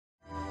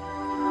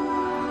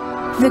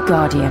The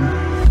Guardian.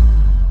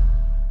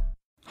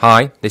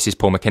 Hi, this is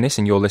Paul McInnes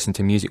and you're listening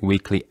to Music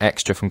Weekly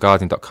Extra from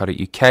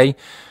Guardian.co.uk.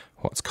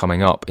 What's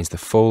coming up is the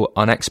full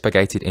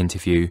unexpurgated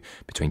interview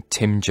between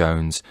Tim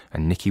Jones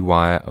and Nicky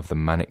of the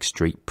Manic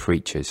Street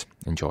Preachers.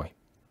 Enjoy.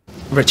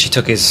 Richey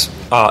took his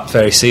art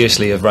very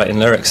seriously of writing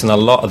lyrics, and a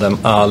lot of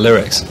them are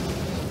lyrics.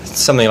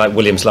 Something like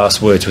William's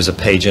last words was a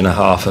page and a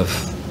half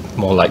of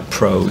more like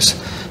prose.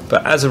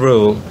 But as a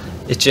rule,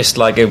 it's just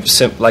like it was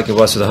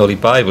with the Holy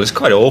Bible. It's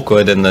quite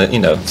awkward, and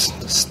the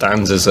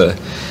stanzas are.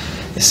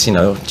 It's,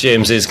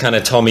 James's kind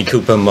of Tommy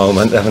Cooper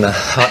moment, having a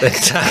heart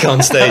attack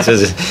on stage,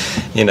 as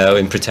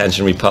in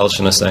Pretension,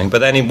 Repulsion or something. But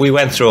then we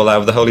went through all that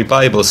with the Holy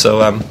Bible,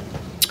 so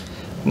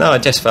no, I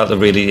just felt a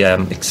really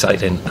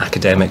exciting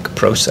academic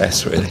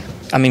process, really.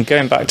 I mean,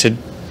 going back to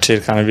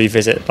kind of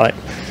revisit like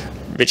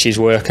Richey's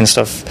work and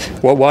stuff,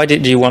 why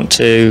did you want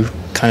to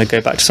kind of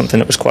go back to something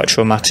that was quite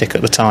traumatic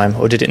at the time,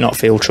 or did it not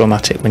feel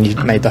traumatic when you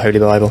made the Holy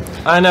Bible?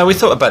 I know, we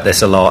thought about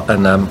this a lot,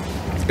 and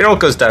it all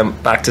goes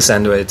back to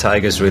Send Away the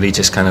Tigers, really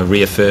just kind of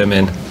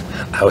reaffirming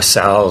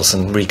ourselves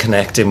and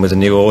reconnecting with a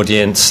new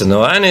audience. And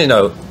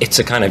it's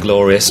a kind of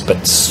glorious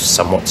but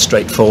somewhat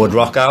straightforward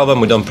rock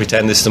album. We don't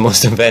pretend it's the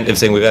most inventive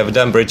thing we've ever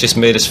done, but it just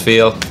made us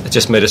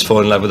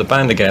fall in love with the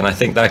band again. I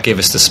think that gave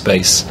us the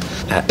space.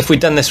 If we'd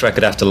done this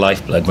record after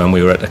Lifeblood, when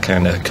we were at a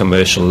kind of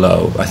commercial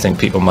low, I think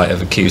people might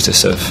have accused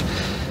us of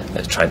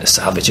trying to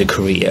salvage a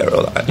career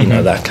or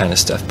that kind of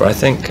stuff. But I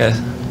think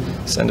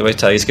Send Away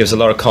Tigers gives a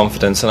lot of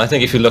confidence, and I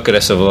think if you look at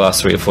us over the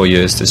last 3 or 4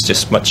 years, there's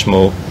just much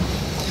more.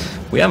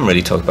 We haven't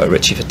really talked about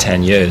Richey for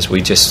 10 years.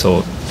 We just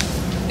thought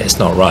it's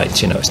not right,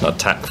 it's not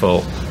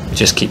tactful. We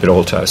just keep it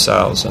all to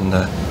ourselves, and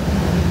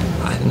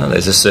I don't know.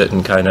 There's a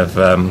certain kind of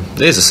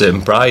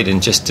pride in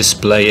just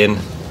displaying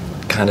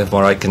kind of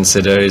what I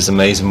consider his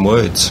amazing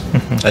words.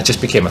 Mm-hmm. I just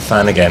became a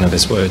fan again of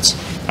his words.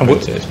 And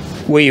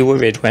were you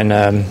worried when?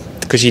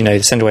 Because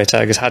the Send Away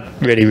Tigers had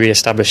really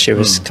re-established you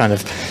as kind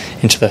of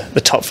into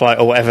the top flight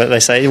or whatever they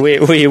say.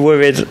 Were you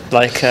worried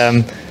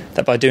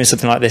that by doing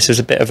something like this was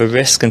a bit of a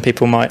risk and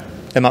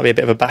there might be a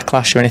bit of a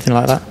backlash or anything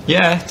like that?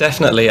 Yeah,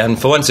 definitely. And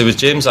for once it was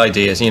Jim's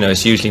ideas.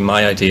 It's usually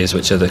my ideas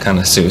which are the kind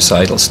of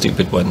suicidal,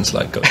 stupid ones,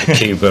 like go to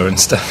Cuba and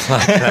stuff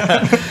like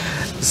that.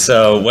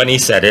 So when he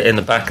said it in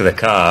the back of the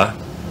car,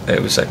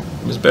 it was a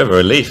bit of a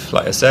relief,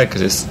 like I said,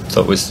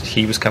 because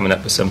he was coming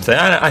up with something.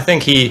 I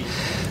think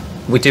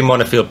we didn't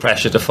want to feel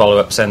pressure to follow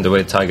up Send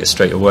Away the Tigers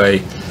straight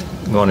away.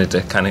 We wanted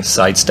to kind of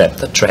sidestep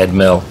the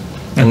treadmill.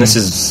 Mm-hmm. And this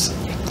is,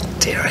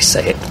 dare I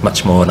say it,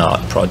 much more an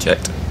art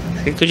project.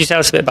 Could you tell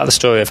us a bit about the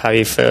story of how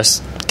you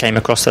first came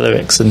across the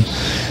lyrics and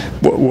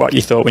what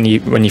you thought when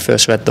you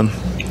first read them?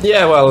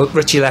 Yeah, well,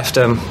 Richey left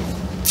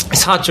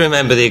it's hard to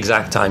remember the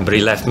exact time, but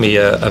he left me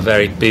a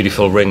very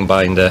beautiful ring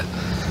binder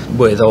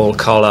with all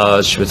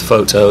collage, with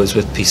photos,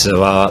 with pieces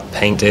of art,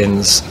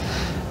 paintings.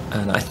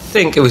 And I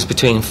think it was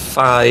between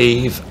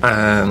 5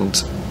 and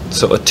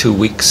sort of 2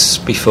 weeks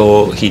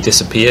before he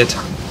disappeared.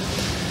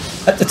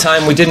 At the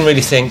time, we didn't really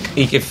think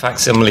he'd give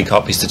facsimile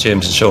copies to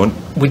James and Sean.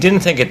 We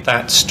didn't think it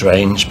that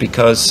strange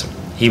because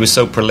he was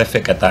so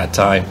prolific at that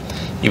time.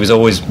 He was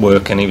always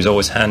working, he was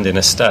always handing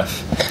us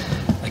stuff.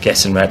 I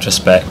guess in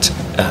retrospect,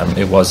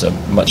 it was a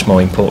much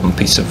more important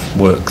piece of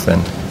work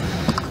than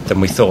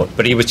we thought.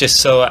 But he was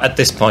just so, at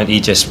this point, he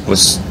just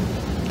was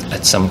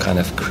at some kind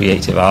of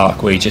creative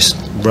arc where he just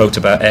wrote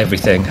about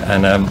everything.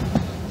 And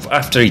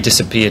after he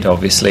disappeared,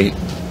 obviously,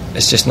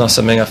 it's just not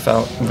something I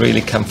felt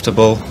really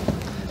comfortable.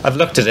 I've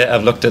looked at it,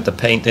 I've looked at the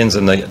paintings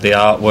and the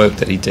artwork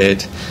that he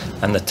did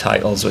and the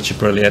titles, which are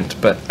brilliant,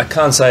 but I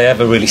can't say I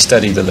ever really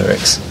studied the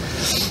lyrics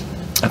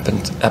up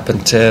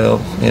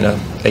until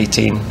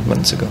 18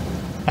 months ago.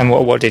 And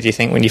what did you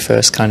think when you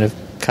first kind of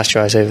cast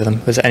your eyes over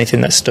them? Was there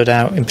anything that stood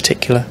out in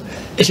particular?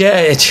 Yeah,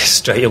 it just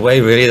straight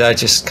away, really.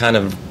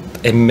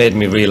 It made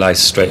me realise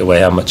straight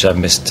away how much I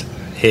missed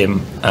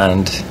him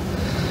and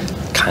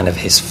kind of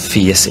his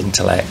fierce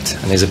intellect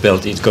and his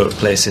ability to go to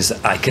places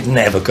that I could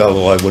never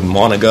go or I wouldn't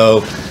want to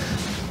go.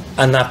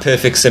 And that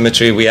perfect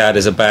symmetry we had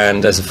as a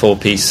band, as a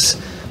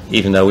 4-piece,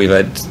 even though we've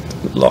had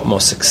a lot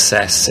more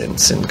success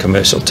since in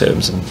commercial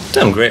terms and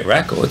done great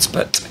records,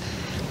 but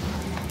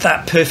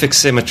that perfect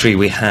symmetry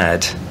we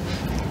had,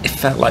 it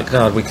felt like,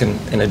 God, we can,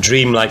 in a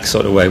dreamlike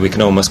sort of way, we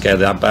can almost get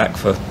that back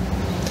for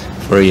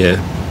a year.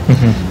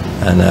 Mm-hmm.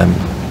 And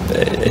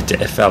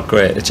it felt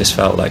great. It just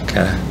felt like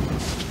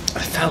I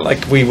felt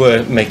like we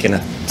were making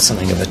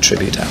something of a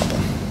tribute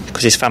album.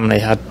 Because his family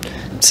had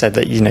said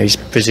that he's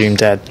presumed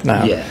dead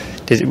now. Yeah.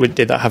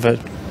 Did that have a?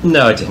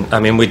 No, it didn't. I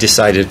mean, we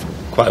decided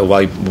quite a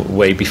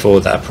way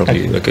before that,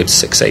 probably a good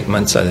 6-8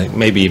 months, I think,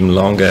 maybe even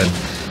longer.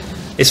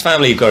 His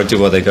family have got to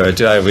do what they've got to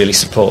do. I really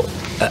support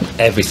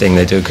everything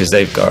they do because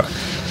they've got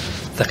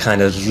the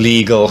kind of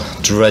legal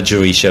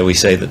drudgery, shall we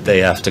say, that they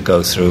have to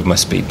go through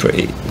must be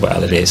pretty,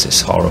 well,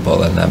 it's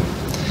horrible, and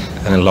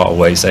in a lot of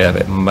ways they have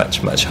it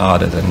much, much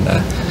harder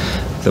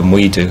than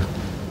we do.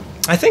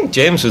 I think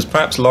James was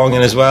perhaps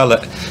longing as well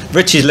that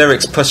Richey's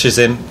lyrics pushes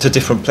him to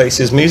different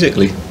places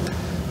musically.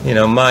 You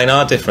know, mine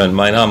are different.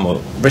 Mine are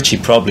more. Richey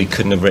probably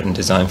couldn't have written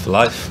Design for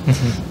Life,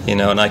 you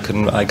know, and I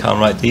can't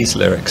write these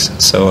lyrics.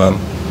 So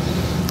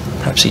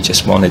perhaps he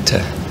just wanted to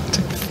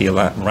feel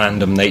that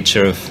random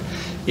nature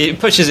of. It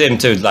pushes him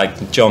to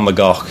like John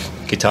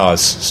McGough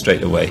guitars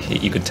straight away.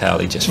 You could tell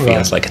he just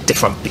feels like a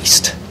different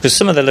beast. Because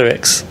some of the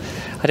lyrics,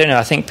 I don't know,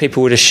 I think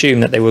people would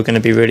assume that they were going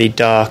to be really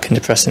dark and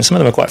depressing. Some of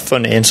them are quite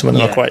funny and some of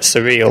them are quite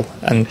surreal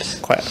and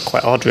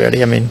quite odd,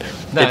 really. I mean,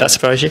 did that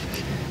surprise you?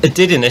 It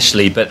did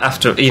initially, but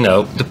after, you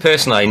know, the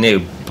person I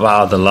knew,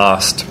 bar the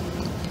last,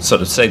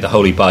 sort of, say, the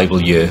Holy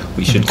Bible year,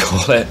 we should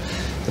call it,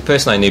 the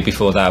person I knew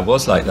before that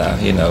was like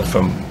that, you know,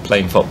 from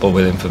playing football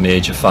with him from the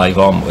age of 5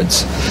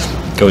 onwards,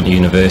 going to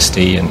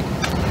university, and,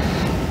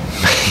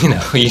 you know,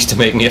 he used to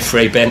make me a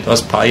Fray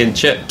Bentos pie and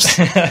chips,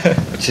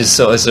 which is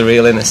sort of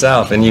surreal in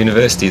itself, in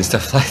university and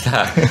stuff like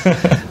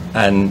that,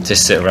 and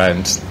just sit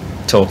around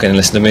talking and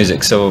listen to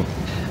music. So,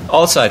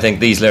 also, I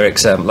think these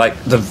lyrics,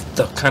 like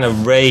the kind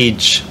of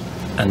rage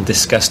and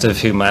disgust of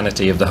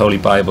humanity of the Holy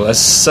Bible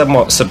has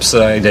somewhat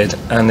subsided,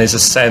 and there's a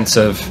sense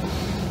of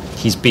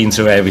he's been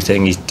through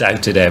everything, he's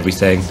doubted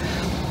everything.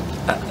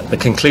 The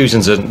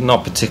conclusions are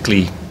not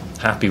particularly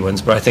happy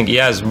ones, but I think he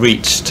has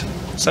reached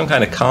some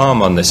kind of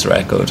calm on this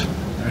record,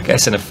 I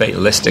guess in a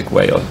fatalistic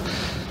way, or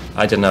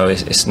I don't know,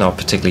 it's not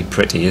particularly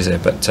pretty, is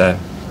it? But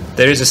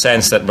there is a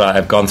sense that, right,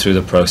 I've gone through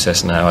the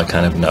process now, I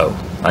kind of know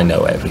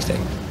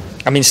everything.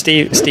 I mean,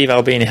 Steve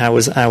Albini, how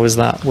was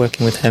that,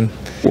 working with him?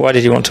 Why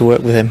did you want to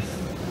work with him?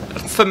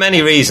 For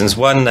many reasons.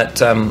 One,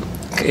 that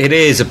it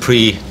is a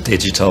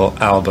pre-digital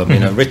album. You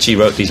know, Richey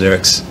wrote these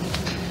lyrics.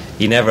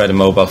 He never had a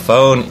mobile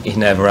phone. He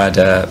never had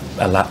a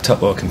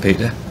laptop or a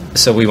computer.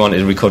 So we wanted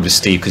to record with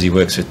Steve because he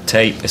works with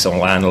tape. It's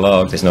all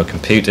analog. There's no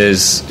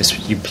computers.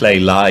 You play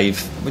live,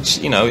 which,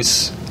 you know,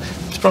 it's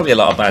probably a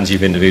lot of bands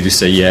you've interviewed who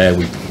say, yeah,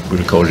 we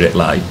recorded it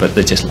live, but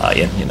they're just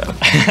lying, you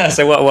know.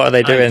 So what are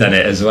they doing? I've done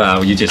it as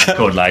well. You just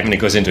record live and it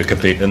goes into a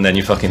computer and then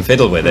you fucking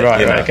fiddle with it.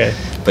 Right, you know? right, okay.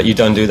 But you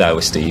don't do that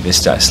with Steve.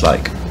 It's just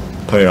like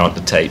put it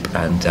onto tape,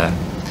 and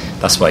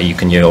that's why you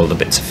can hear all the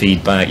bits of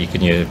feedback, you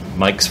can hear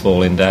mics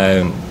falling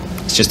down.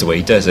 It's just the way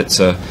he does it.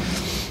 So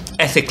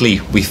ethically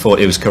we thought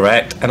it was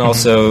correct, and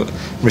also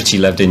Richey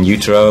lived in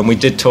utero, and we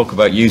did talk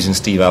about using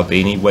Steve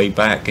Albini way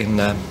back in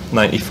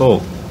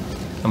 94,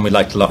 and we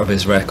liked a lot of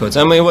his records.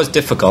 I mean, it was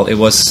difficult.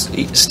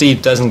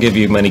 Steve doesn't give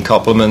you many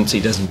compliments, he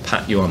doesn't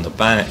pat you on the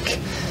back,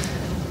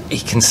 he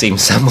can seem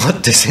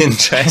somewhat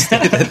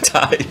disinterested at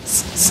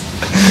times.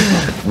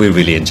 We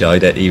really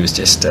enjoyed it. He was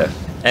just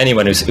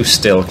anyone who's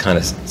still kind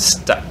of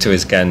stuck to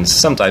his guns,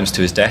 sometimes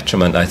to his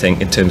detriment, I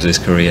think, in terms of his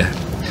career,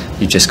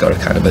 you just got to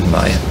kind of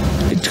admire.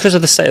 Because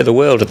of the state of the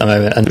world at the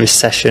moment and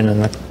recession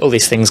and all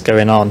these things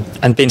going on,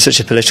 and being such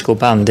a political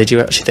band, did you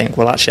actually think,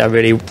 well, actually I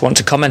really want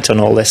to comment on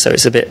all this, so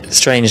it's a bit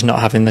strange not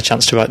having the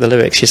chance to write the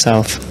lyrics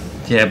yourself?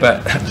 Yeah,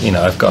 but, you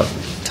know, I've got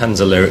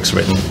tons of lyrics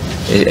written,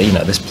 you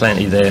know, there's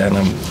plenty there, and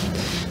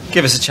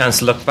give us a chance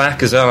to look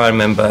back as well. I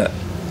remember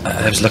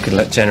I was looking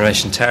at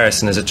Generation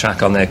Terrace, and there's a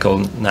track on there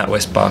called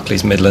NatWest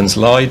Barclays Midlands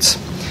Lloyds,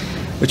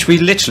 which we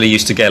literally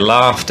used to get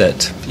laughed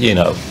at, you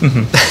know,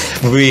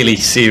 really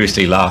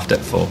seriously laughed at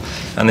for.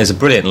 And there's a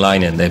brilliant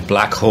line in there,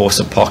 Black Horse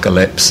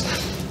Apocalypse,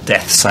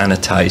 Death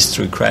Sanitized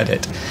Through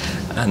Credit.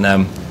 And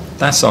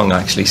that song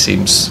actually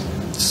seems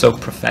so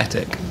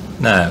prophetic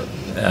now.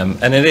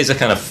 And it is a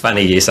kind of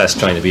funny, yes, that's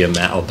trying to be a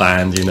metal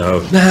band, you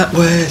know,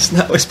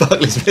 NatWest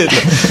Barclays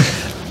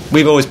Midlands.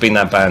 We've always been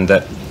that band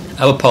that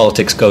our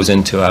politics goes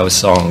into our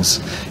songs.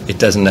 It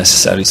doesn't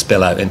necessarily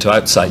spill out into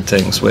outside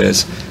things,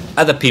 whereas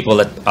other people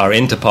that are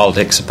into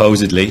politics,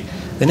 supposedly,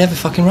 they never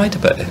fucking write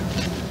about it.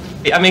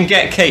 I mean,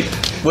 get a cape,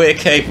 wear a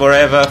cape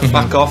wherever,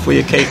 fuck off with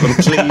your cape and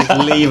please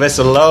leave us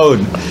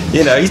alone.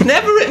 You know, he's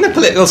never written a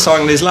political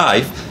song in his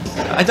life.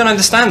 I don't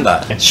understand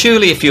that.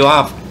 Surely if you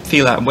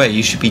feel that way,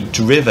 you should be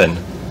driven.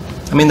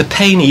 I mean, the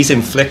pain he's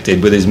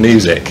inflicted with his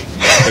music,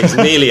 it's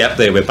nearly up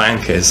there with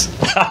Bankers.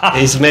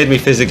 He's made me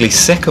physically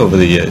sick over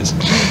the years.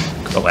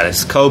 Whether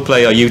it's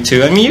Coldplay or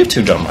U2, I mean,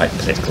 U2 don't write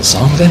political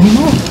songs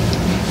anymore.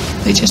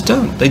 They just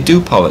don't. They do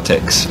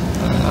politics.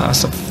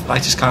 I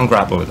just can't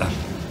grapple with that.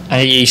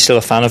 Are you still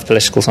a fan of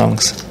political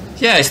songs?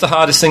 Yeah, it's the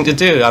hardest thing to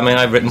do. I mean,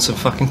 I've written some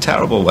fucking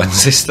terrible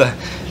ones. It's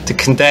to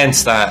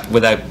condense that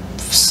without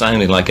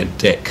sounding like a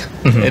dick.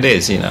 It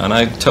is, you know, and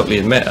I totally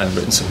admit I've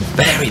written some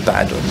very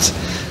bad ones.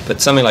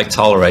 But something like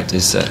Tolerate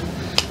is a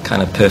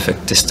kind of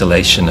perfect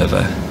distillation of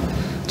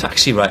to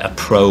actually write a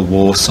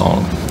pro-war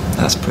song.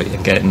 That's pretty,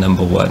 and get it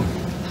number one.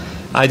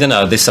 I don't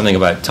know, there's something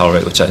about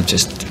Tolerate which I'm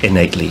just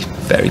innately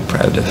very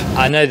proud of.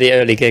 I know the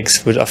early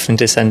gigs would often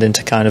descend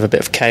into kind of a bit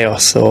of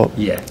chaos, or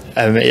yeah.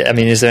 I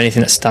mean, is there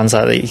anything that stands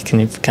out that you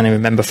can kind of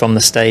remember from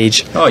the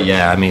stage? Oh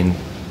yeah, I mean,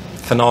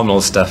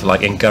 phenomenal stuff,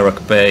 like in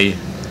Gurrock Bay,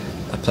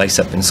 a place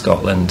up in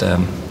Scotland.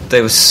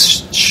 They were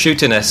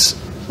shooting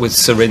us with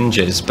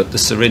syringes, but the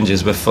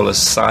syringes were full of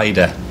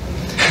cider.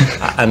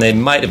 And they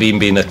might have even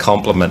been a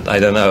compliment, I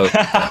don't know.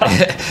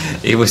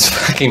 It was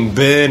fucking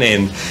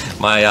burning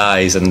my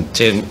eyes, and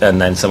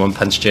then someone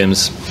punched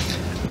Jim's.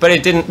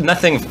 But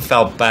nothing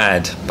felt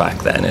bad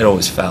back then. It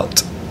always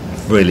felt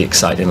really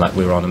exciting, like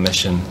we were on a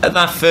mission. At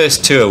that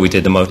first tour, we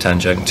did the Motown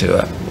Junk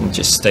tour, and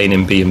just staying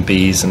in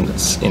B&Bs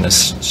and, you know,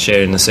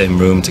 sharing the same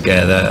room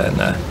together,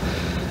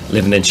 and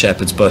living in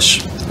Shepherd's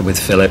Bush with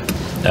Philip,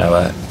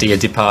 our dear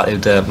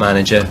departed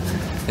manager.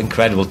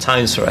 Incredible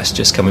times for us,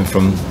 just coming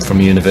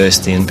from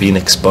university and being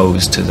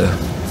exposed to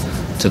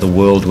the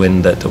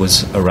whirlwind that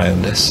was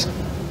around us.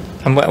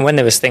 And when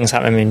there was things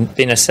happening, I mean,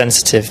 being a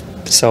sensitive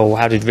soul,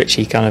 how did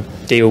Richey kind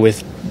of deal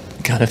with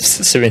kind of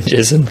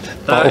syringes and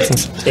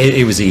bottles?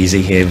 It was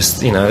easy. It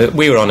was, you know,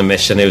 we were on a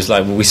mission. It was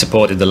like we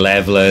supported the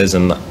Levelers,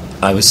 and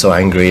I was so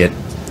angry it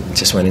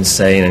just went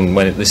insane and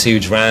went at this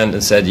huge rant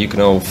and said, "You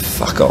can all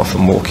fuck off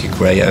and walk your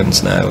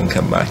greyhounds now and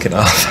come back in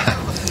half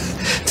hour."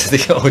 To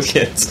the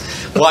audience.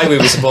 Why we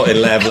were supporting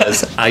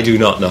Levelers, I do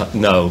not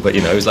know, but,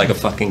 you know, it was like a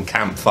fucking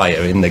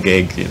campfire in the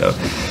gig, you know.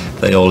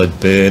 They all had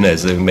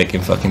burners, they were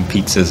making fucking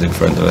pizzas in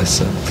front of us.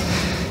 So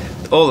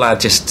all that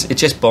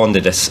just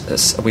bonded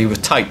us. We were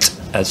tight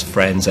as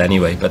friends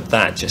anyway, but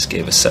that just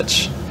gave us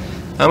such...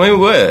 And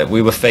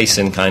we were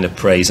facing kind of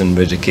praise and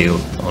ridicule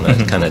on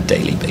a kind of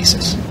daily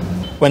basis.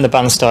 When the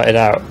band started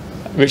out,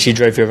 Richey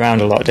drove you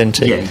around a lot, didn't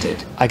he? Yeah, he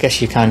did. I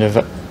guess you kind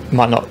of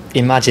might not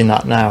imagine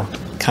that now,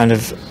 kind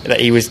of, that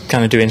he was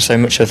kind of doing so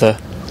much of the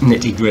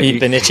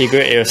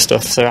nitty-gritty of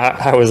stuff. So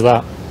how was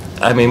that?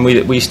 I mean,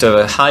 we used to have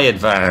a hired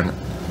van,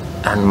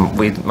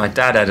 and my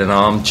dad had an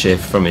armchair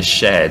from his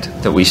shed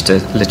that we used to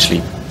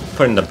literally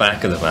put in the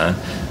back of the van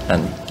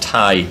and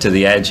tie to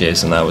the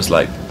edges, and that was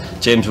like,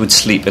 James would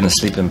sleep in a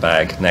sleeping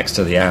bag next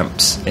to the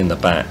amps in the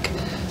back,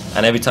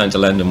 and every time to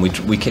London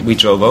we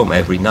drove home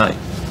every night,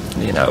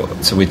 you know.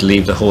 So we'd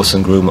leave the Horse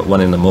and Groom at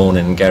 1 a.m.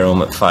 and get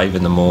home at 5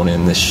 a.m.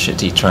 in this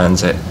shitty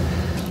transit.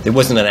 It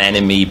wasn't an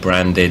NME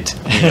branded,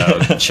 you know,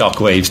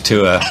 Shockwaves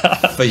tour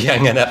for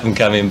young and up and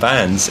coming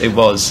bands. It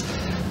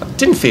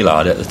didn't feel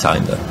hard at the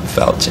time though. It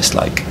felt just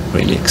like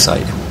really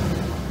exciting.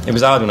 It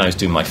was hard when I was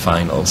doing my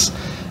finals,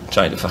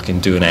 trying to fucking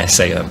do an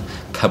essay on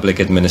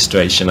public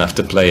administration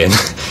after playing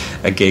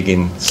a gig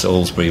in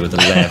Salisbury with the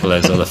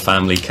Levelers or the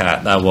Family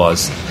Cat.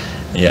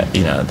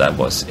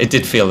 It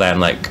did feel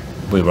then like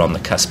we were on the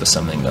cusp of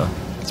something though,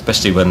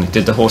 especially when we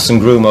did the Horse and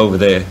Groom over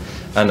there.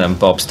 And then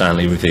Bob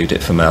Stanley reviewed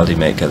it for Melody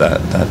Maker.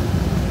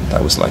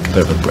 That was like a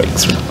bit of a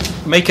breakthrough.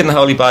 Making the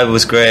Holy Bible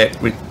was great.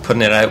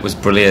 Putting it out was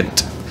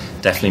brilliant.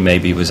 Definitely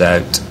Maybe was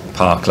out.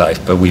 Park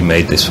Life, but we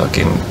made this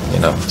fucking, you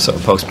know, sort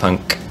of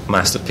post-punk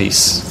masterpiece,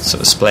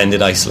 sort of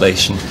splendid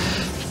isolation.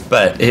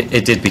 But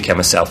it did become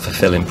a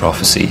self-fulfilling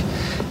prophecy.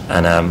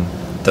 And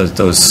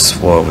those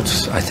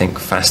I think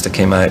Faster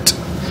came out.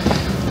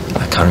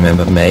 I can't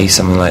remember, May,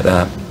 something like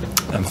that.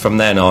 And from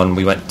then on,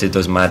 we did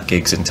those mad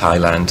gigs in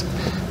Thailand.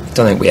 I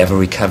don't think we ever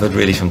recovered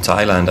really from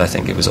Thailand. I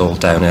think it was all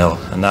downhill,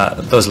 and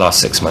those last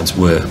 6 months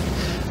were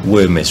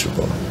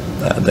miserable.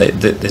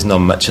 There's not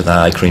much of that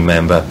I can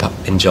remember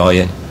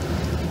enjoying,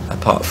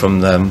 apart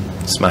from them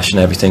smashing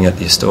everything at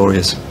the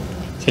Astorias.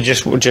 So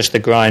just the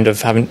grind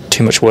of having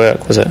too much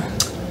work, was it?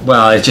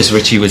 Well, it just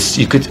Richey was.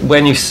 You could,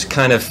 when you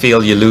kind of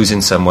feel you're losing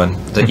someone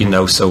that you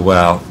know so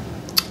well.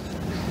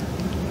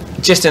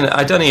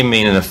 I don't even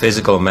mean in a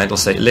physical or mental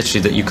state, literally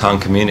that you can't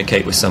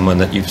communicate with someone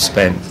that you've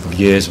spent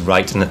years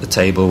writing at the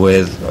table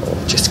with,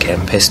 or just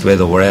getting pissed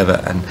with, or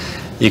wherever, and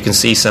you can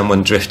see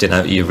someone drifting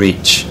out of your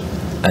reach,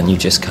 and you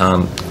just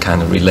can't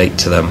kind of relate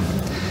to them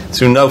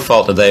through no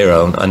fault of their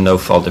own and no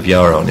fault of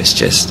your own. It's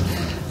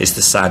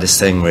the saddest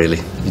thing,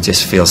 really. You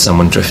just feel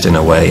someone drifting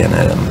away, and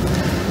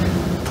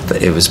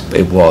it was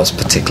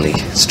particularly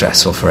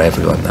stressful for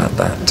everyone.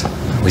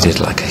 That we did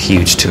like a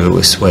huge tour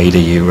with Sway to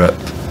Europe.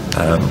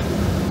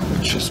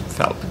 Which just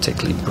felt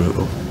particularly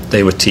brutal.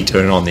 They were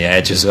teetering on the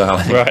edge as well.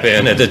 I think right.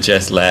 Bernard had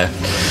just left,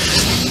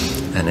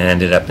 and it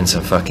ended up in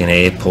some fucking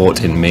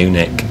airport in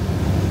Munich.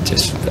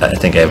 I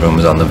think everyone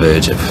was on the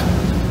verge of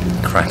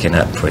cracking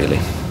up, really.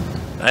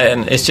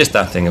 And it's just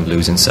that thing of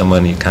losing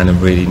someone you kind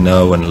of really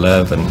know and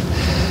love, and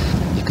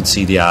you can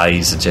see the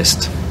eyes are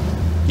just,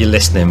 you're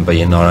listening but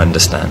you're not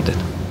understanding.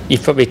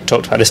 You've probably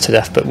talked about this to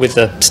death, but with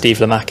the Steve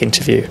Lamacq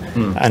interview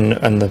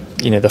and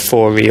the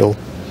for real.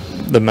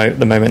 The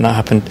moment that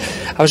happened,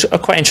 I was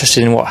quite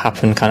interested in what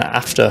happened kind of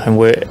after,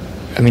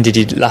 and did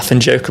you laugh and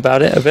joke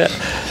about it a bit?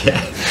 Yeah,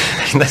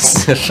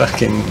 that's a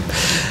fucking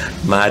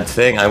mad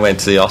thing. I went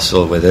to the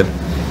hospital with him,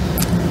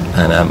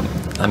 and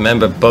I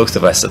remember both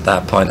of us at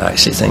that point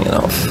actually thinking,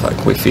 oh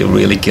fuck, we feel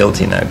really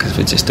guilty now because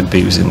we're just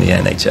abusing the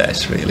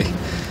NHS, really.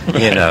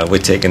 Right. You know, we're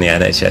taking the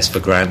NHS for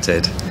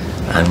granted,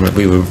 and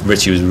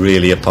Richey was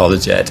really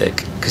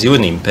apologetic because he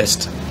wasn't even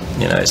pissed.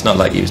 You know, it's not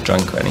like he was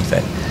drunk or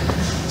anything.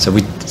 So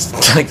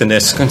like the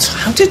nurse going, so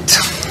how did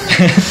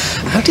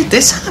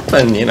this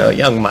happen? You know,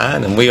 young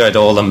man, and we had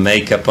all the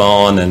makeup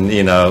on, and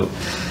you know,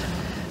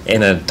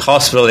 in a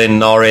hospital in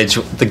Norwich,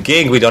 the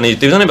gig there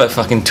was only about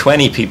fucking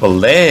 20 people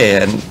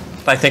there, and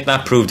I think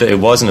that proved that it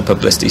wasn't a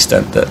publicity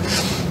stunt, that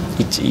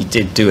he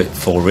did do it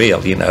for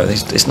real. You know,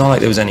 it's not like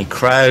there was any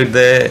crowd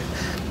there.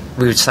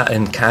 We were sat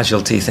in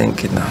casualty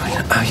thinking,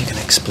 how are you going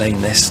to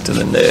explain this to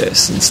the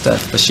nurse and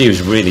stuff? But she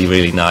was really,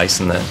 really nice,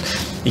 and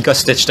he got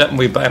stitched up, and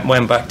we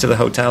went back to the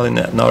hotel in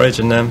Norwich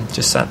and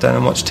just sat down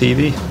and watched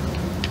TV.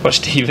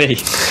 Watch TV.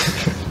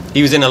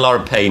 He was in a lot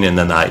of pain in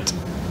the night.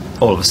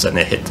 All of a sudden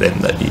it hit him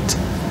that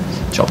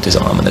he'd chopped his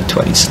arm and had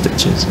 20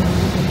 stitches.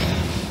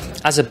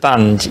 As a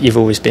band, you've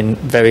always been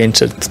very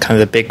into kind of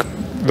the big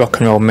rock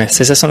and roll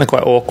myths. Is there something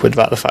quite awkward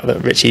about the fact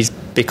that Richey's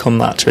become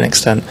that to an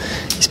extent?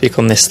 He's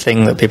become this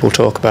thing that people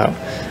talk about.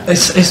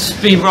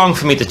 It's been wrong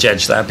for me to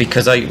judge that,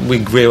 because we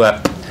grew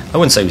up, I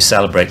wouldn't say we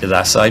celebrated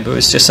that side, but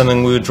it's just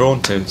something we were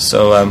drawn to.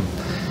 So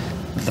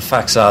the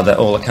facts are that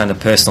all the kind of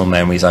personal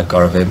memories I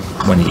got of him,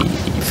 when he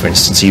for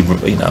instance,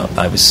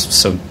 I was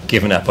so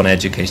given up on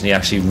education, he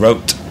actually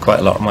wrote quite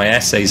a lot of my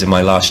essays in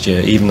my last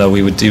year, even though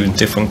we were doing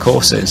different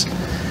courses.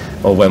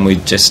 Or when we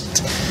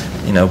just,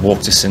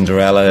 walked to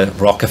Cinderella,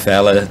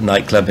 Rockefeller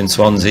nightclub in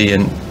Swansea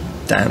and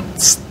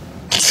danced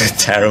to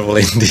terrible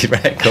indie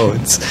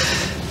records.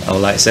 Or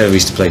like I said, we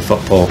used to play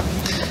football.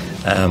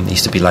 He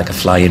used to be like a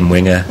flying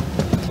winger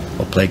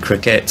or play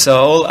cricket.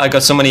 So I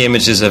got so many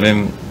images of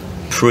him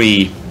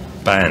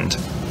pre-band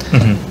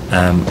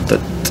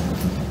that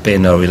bear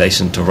no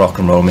relation to rock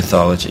and roll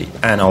mythology.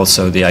 And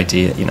also the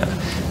idea,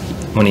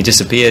 when he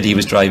disappeared, he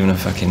was driving a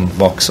fucking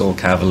Vauxhall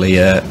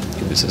Cavalier.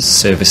 It was a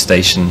service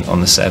station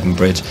on the Severn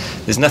Bridge.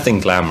 There's nothing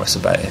glamorous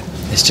about it.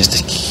 It's just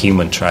a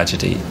human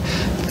tragedy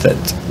that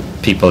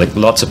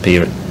lots of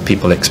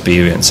people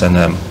experience.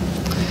 And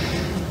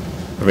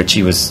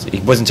Richey he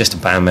wasn't just a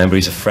band member.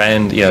 He's a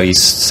friend.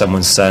 He's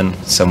someone's son,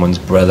 someone's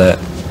brother,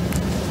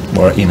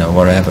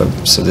 whatever.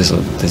 So there's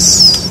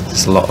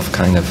a lot of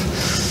kind of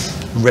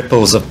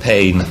ripples of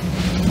pain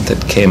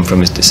that came from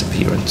his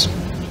disappearance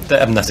that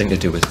have nothing to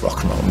do with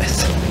rock and roll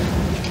myth.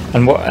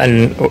 And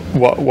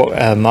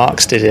what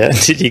marks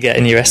did you get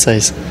in your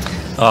essays?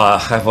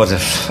 I would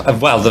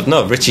have.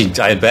 No, Richey.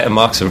 I had better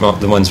marks than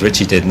the ones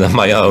Richey did than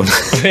my own.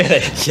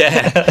 Really?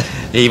 Yeah.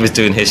 He was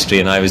doing history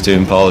and I was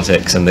doing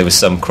politics, and there was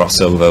some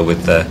crossover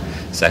with the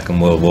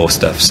Second World War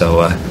stuff. So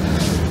I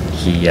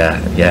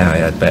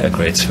had better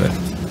grades for it.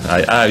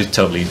 I was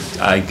totally.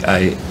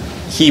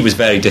 He was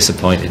very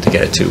disappointed to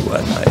get a 2-1.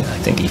 I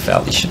think he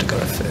felt he should have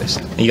got it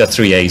first. He got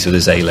 3 A's with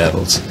his A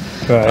levels.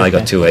 Right, I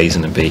got 2 A's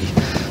and a B.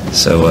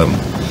 So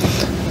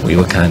we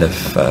were kind of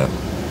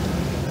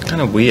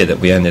weird that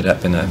we ended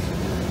up in a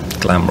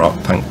glam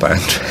rock punk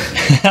band.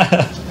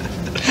 I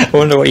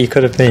wonder what you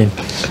could have been.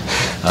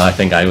 I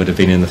think I would have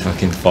been in the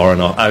fucking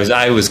Foreign Office.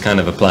 I was kind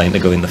of applying to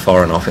go in the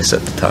Foreign Office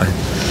at the time.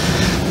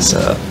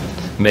 So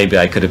maybe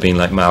I could have been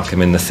like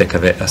Malcolm in the thick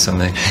of it or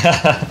something.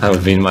 That would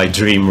have been my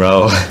dream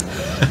role.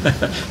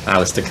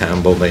 Alistair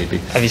Campbell, maybe.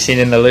 Have you seen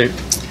In the Loop?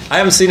 I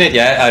haven't seen it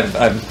yet.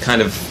 I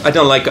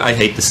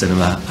hate the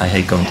cinema. I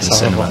hate going to the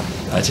cinema.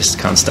 I just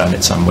can't stand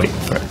it, so I'm waiting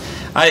for it.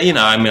 I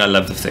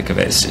love the thick of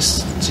it. It's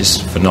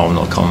just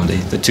phenomenal comedy.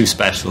 The 2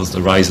 specials,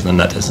 The Rise of the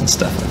Nutters and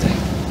stuff, I think.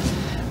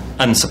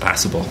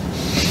 Unsurpassable.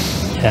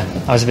 Yeah,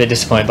 I was a bit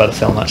disappointed by the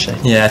film, actually.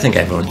 Yeah, I think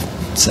everyone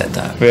said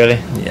that. Really?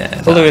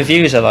 Yeah. All the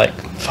reviews are like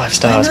 5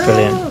 stars,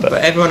 brilliant. But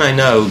everyone I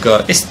know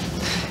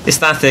it's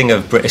that thing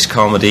of British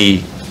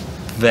comedy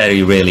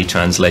very rarely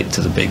translate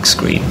to the big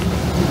screen.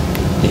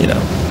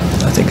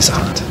 I think it's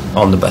hard.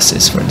 On the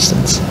buses, for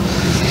instance.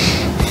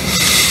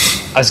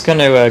 I was going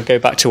to go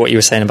back to what you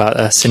were saying about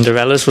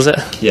Cinderellas, was it?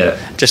 Yeah.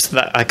 Just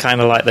that I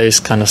kind of like those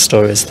kind of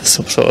stories, the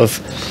sort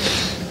of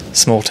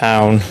small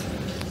town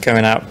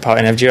going out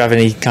partying. Do you have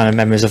any kind of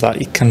memories of that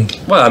you can?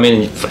 Well, I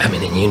mean,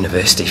 in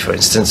university, for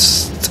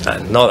instance,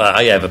 not that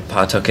I ever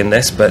partook in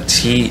this,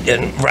 but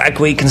in Rag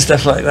Week and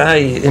stuff like that,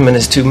 him and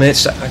his 2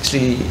 mates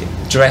actually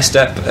dressed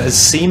up as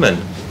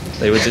seamen.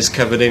 They were just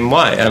covered in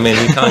white. I mean,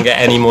 you can't get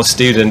any more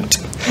student.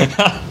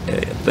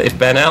 If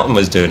Ben Elton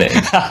was doing it,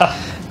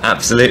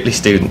 absolutely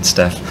student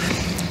stuff.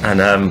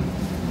 And I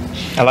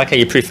like how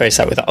you preface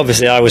that with that.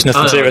 Obviously, I was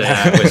nothing to do with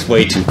that. It was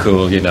way too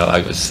cool.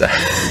 I was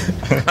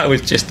I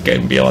was just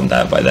getting beyond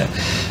that by then.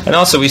 And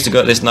also, we used to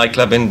go to this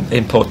nightclub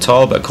in Port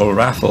Talbot called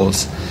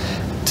Raffles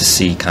to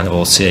see kind of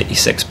all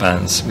C86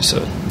 bands. We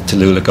saw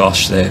Tallulah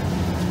Gosh there,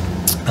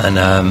 and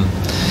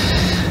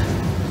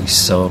we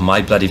saw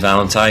My Bloody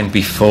Valentine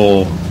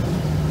before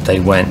they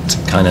went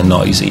kind of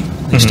noisy.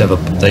 They used to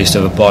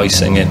have a boy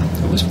singing.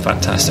 It was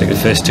fantastic. The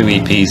first 2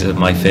 EPs are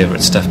my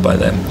favourite stuff by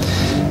them.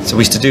 So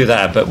we used to do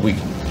that, but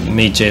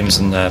me, James,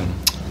 and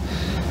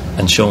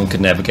Sean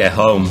could never get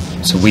home.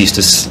 So we used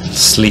to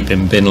sleep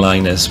in bin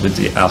liners with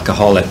the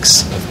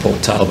alcoholics of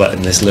Port Talbot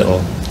in this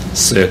little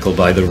circle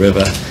by the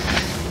river.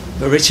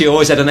 But Richey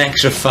always had an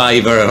extra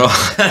 £5 or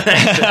an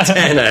extra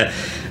tenner,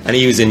 and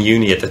he was in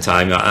uni at the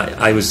time.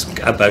 I was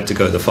about to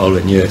go the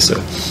following year,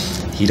 so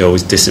he'd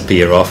always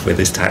disappear off with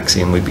his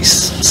taxi, and we'd be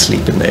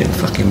sleeping there in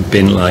fucking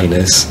bin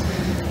liners,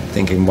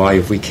 thinking, why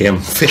have we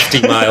come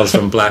 50 miles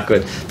from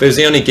Blackwood? But it was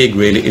the only gig,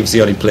 really. It was the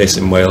only place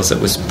in Wales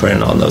that was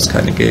putting on those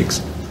kind of gigs.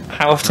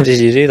 How often did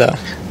you do that?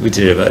 We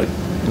did it about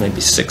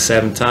maybe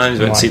 6-7 times.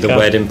 We went to see The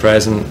Wedding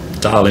Present,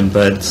 Darling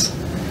Buds.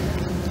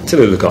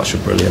 Tallulah Gosh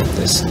were brilliant.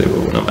 They were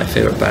one of my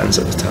favourite bands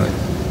at the time.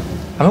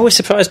 I'm always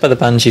surprised by the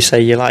bands you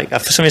say you like.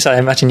 For some reason, I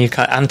imagine you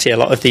kind of anti a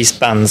lot of these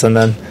bands, and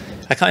then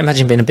I can't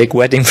imagine being a big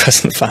wedding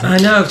present fan. I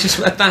know, just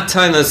at that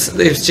time, it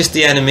was just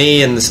the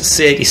NME, and the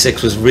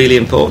C86 was really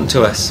important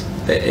to us.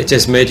 It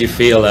just made you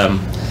feel, it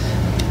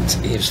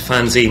was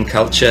fanzine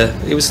culture.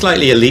 It was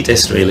slightly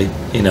elitist, really.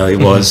 You know, it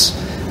was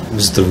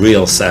the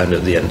real sound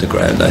of the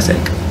underground, I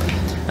think.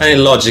 And it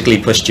logically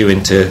pushed you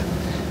into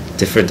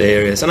different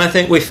areas. And I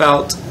think we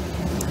felt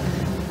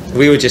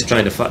we were just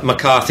trying to find...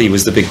 McCarthy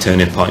was the big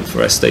turning point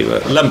for us. They were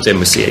lumped in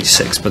with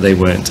C86, but they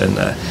weren't.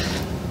 And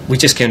we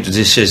just came to the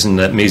decision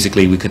that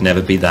musically we could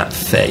never be that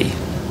fey,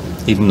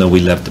 even though we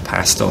loved the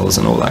pastels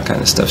and all that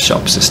kind of stuff,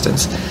 shop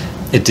assistants.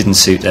 It didn't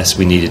suit us.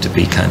 We needed to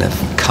be kind of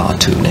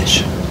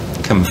cartoonish,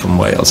 coming from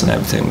Wales and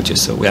everything. We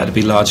just thought we had to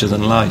be larger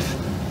than life,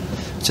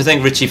 which I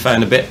think Richey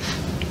found a bit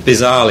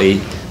bizarrely.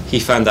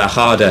 He found that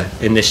harder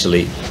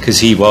initially because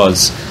he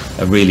was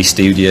a really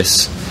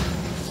studious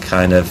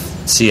kind of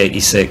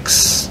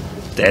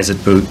C86,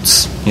 desert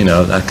boots, you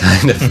know, that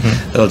kind of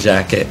little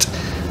jacket,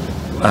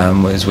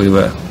 whereas we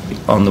were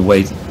on the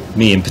way,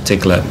 me in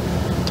particular,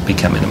 to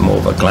becoming more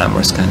of a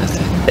glamorous kind of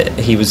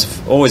thing. He was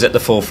always at the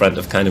forefront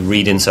of kind of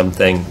reading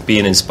something,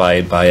 being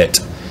inspired by it,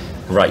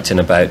 writing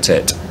about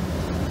it,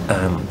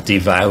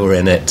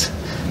 devouring it,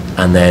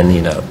 and then,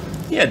 you know,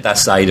 he had that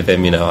side of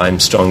him, you know, I'm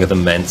stronger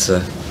than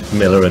Mensa,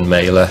 Miller and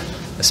Mailer,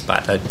 a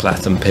spat out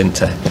Platham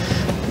Pinter.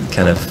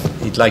 Kind of,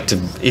 he'd like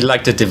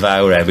to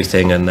devour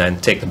everything and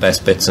then take the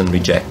best bits and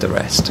reject the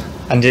rest.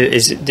 And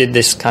did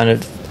this kind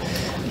of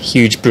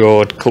huge,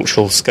 broad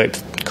cultural scope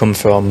come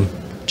from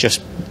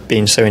just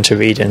being so into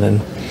reading?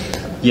 And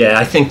yeah,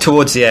 I think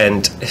towards the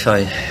end,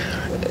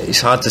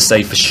 it's hard to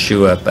say for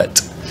sure,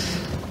 but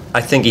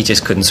I think he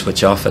just couldn't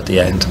switch off at the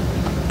end,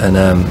 and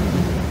it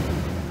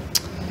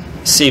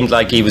seemed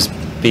like he was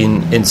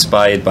being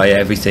inspired by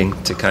everything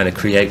to kind of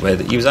create.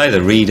 Whether he was either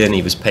reading,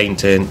 he was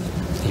painting,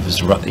 he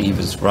was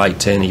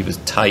writing, he was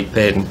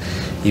typing,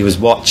 he was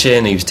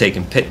watching, he was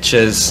taking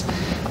pictures.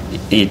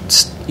 He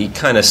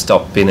kind of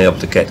stopped being able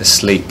to get to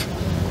sleep.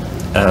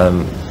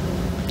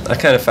 I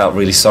kind of felt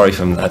really sorry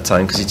for him at that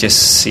time because he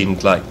just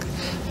seemed like,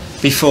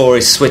 before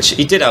his switch,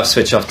 he did have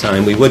switch off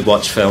time. We would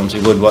watch films,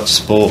 we would watch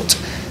sport.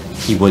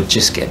 He would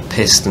just get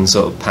pissed and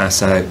sort of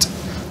pass out,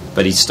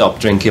 but he'd stopped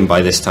drinking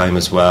by this time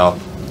as well.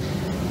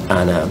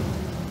 And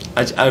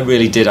I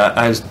really did.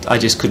 I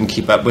just couldn't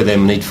keep up with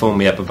him, and he'd phone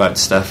me up about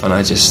stuff, and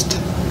I just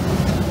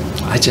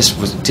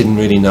didn't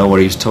really know what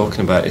he was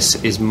talking about.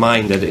 His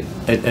mind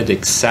had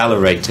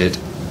accelerated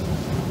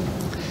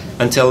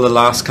until the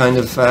last kind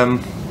of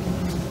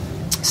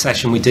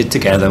session we did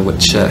together,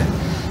 which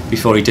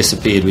before he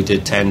disappeared, we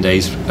did 10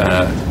 days.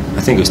 I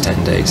think it was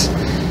 10 days,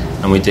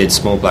 and we did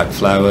Small Black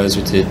Flowers.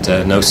 We did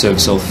No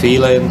Service All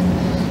Feeling,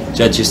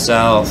 Judge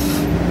Yourself.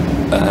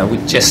 We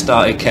just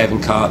started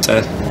Kevin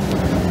Carter.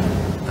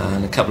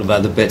 A couple of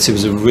other bits. It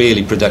was a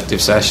really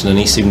productive session, and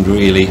he seemed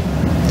really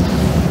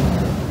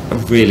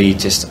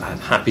just,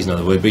 happy's not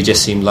the word, but he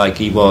just seemed like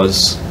he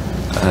was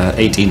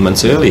 18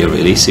 months earlier.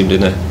 Really, he seemed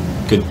in a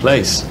good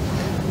place.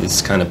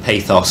 His kind of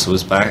pathos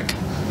was back,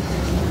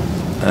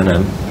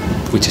 and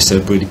we just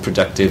had a really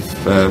productive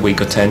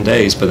week or 10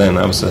 days. But then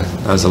that was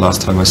the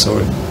last time I saw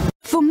him.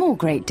 For more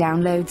great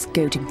downloads,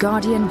 go to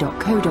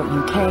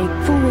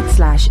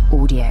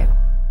guardian.co.uk/audio.